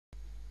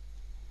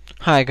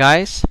Hi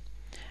guys,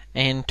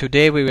 and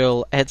today we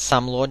will add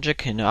some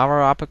logic in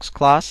our Apex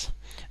class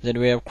that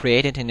we have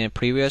created in a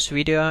previous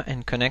video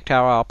and connect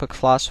our Apex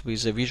class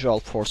with the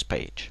visualforce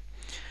page.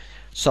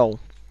 So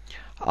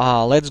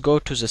let's go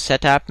to the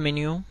setup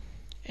menu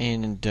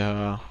and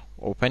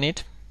open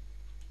it,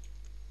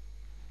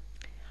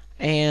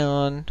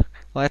 and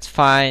let's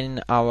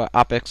find our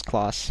Apex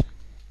class.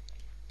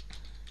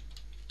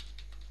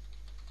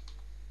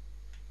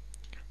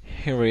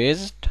 Here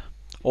is it.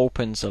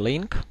 Open the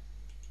link.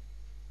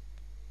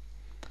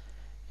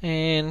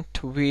 And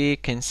we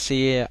can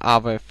see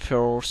our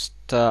first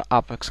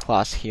Apex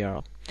class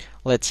here.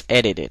 Let's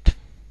edit it.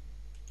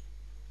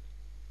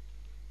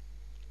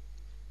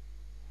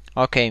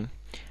 Okay,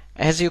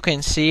 as you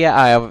can see,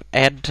 I have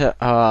added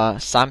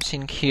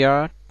something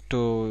here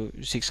to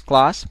this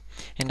class,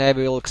 and I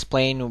will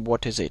explain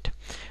what is it.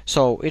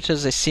 So it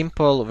is a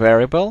simple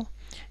variable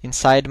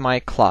inside my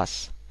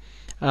class.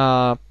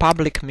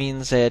 Public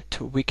means that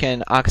we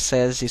can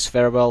access this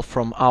variable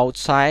from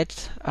outside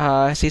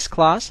this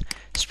class.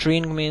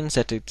 String means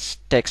that it's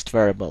text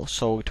variable,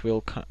 so it will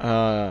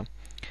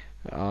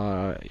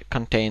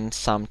contain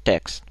some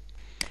text.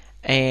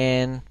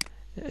 And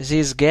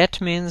this get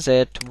means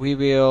that we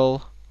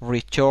will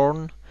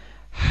return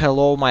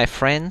hello my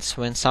friends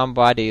when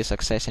somebody is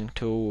accessing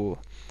to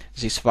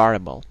this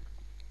variable.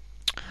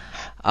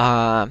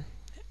 And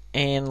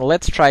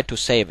let's try to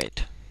save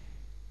it.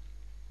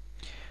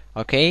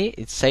 Okay,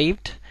 it's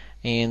saved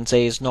and there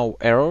is no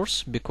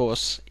errors,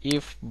 because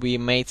if we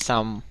made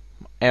some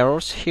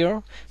errors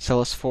here,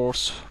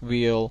 Salesforce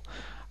will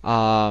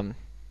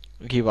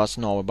give us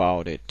know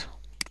about it,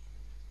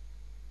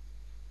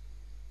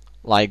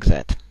 like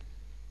that.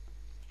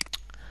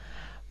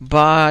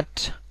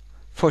 But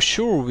for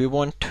sure we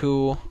want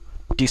to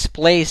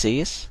display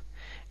this,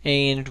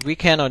 and we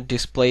cannot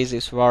display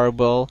this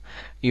variable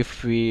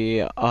if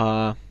we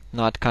are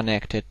not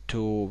connected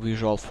to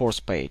visualforce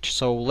page.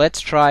 So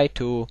let's try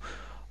to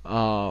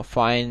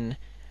find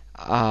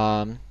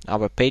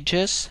our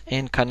pages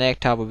and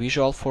connect our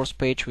visualforce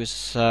page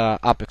with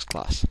Apex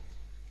class.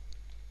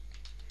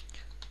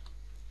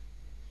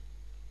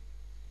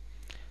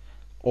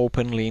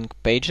 Open link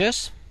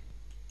pages.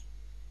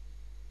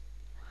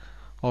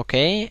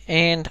 Okay,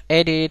 and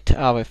edit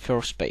our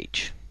first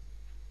page.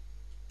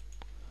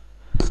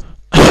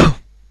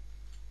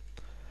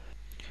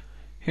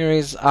 Here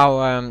is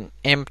our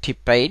empty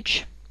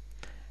page,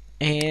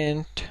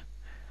 and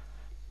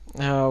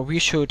we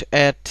should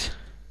add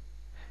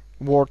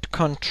word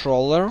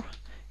controller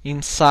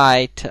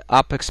inside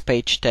Apex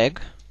page tag,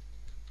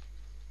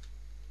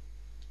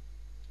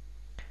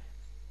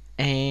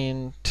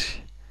 and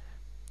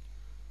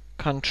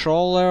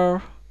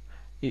controller,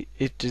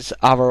 it is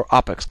our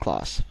Apex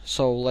class.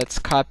 So let's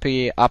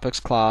copy Apex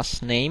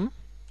class name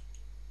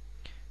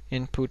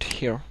and put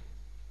here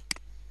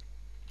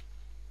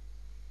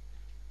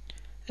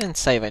and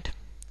save it.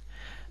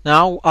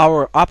 Now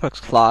our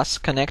Apex class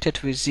connected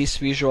with this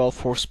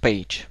visualforce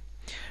page.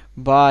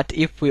 But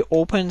if we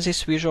open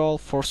this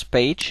visualforce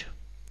page,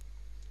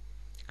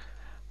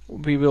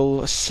 we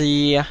will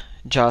see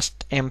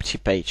just empty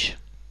page.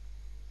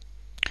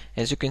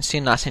 As you can see,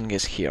 nothing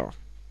is here.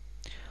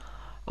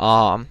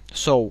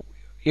 So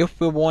if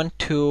we want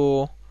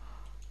to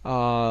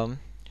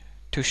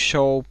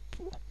show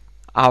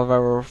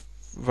our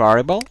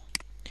variable,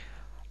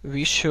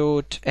 we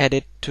should add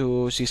it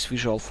to this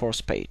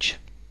visualforce page.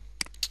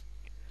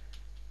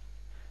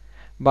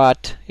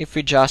 But if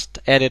we just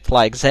add it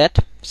like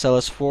that,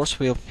 Salesforce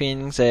will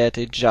think that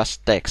it's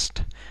just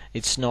text.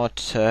 It's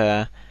not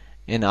an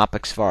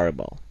Apex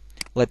variable.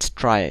 Let's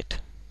try it.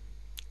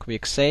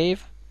 Quick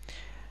save.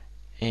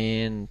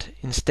 And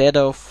instead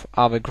of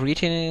our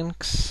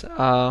greetings,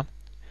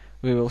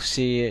 we will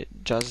see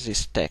just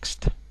this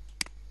text.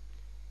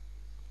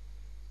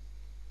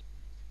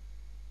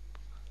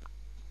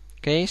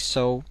 Okay,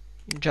 so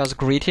just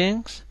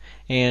greetings,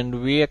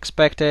 and we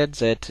expected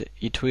that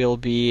it will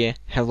be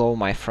hello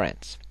my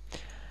friends.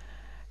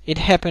 It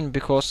happened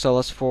because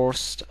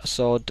Salesforce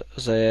thought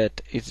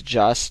that it's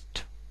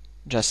just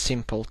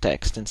simple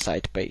text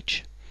inside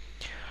page.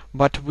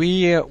 But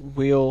we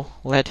will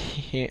let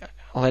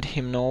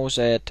him know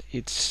that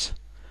it's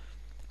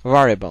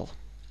variable.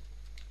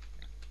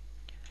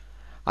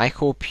 I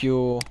hope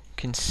you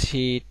can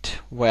see it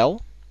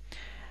well.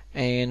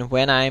 And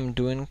when I'm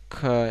doing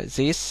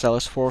this,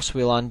 Salesforce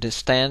will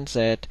understand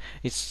that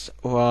it's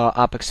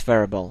Apex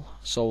variable.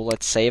 So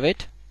let's save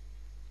it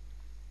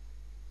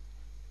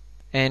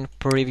and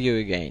preview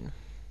again.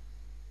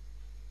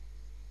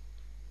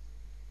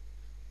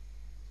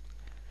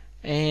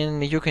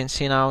 And you can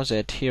see now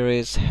that here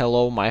is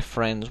hello my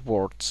friends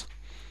words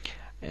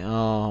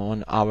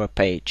on our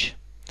page.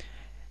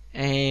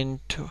 And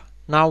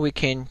now we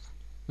can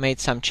make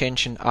some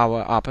change in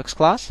our Apex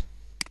class.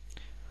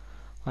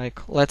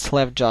 Like, let's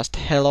leave just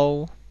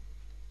hello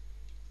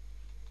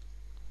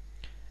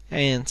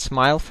and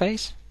smile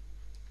face.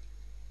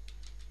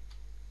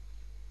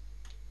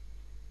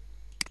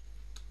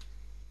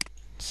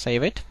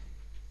 Save it.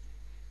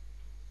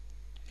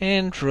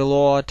 and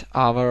reload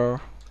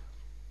our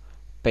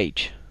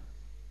page.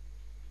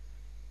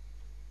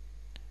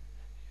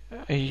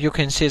 You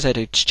can see that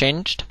it's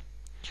changed.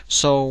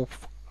 So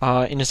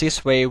in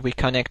this way we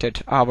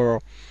connected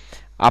our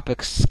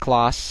Apex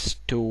class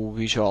to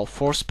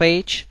visualforce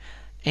page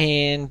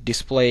and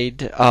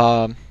displayed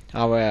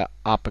our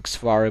Apex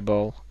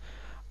variable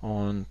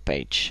on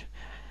page.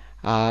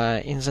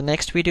 In the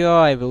next video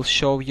I will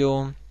show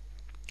you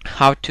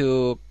how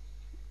to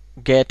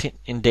get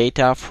in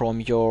data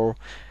from your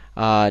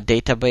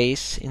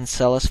database in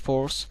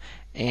Salesforce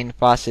and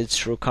pass it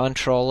through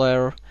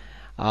controller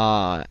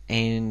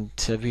and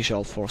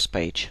visualforce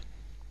page.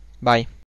 Bye.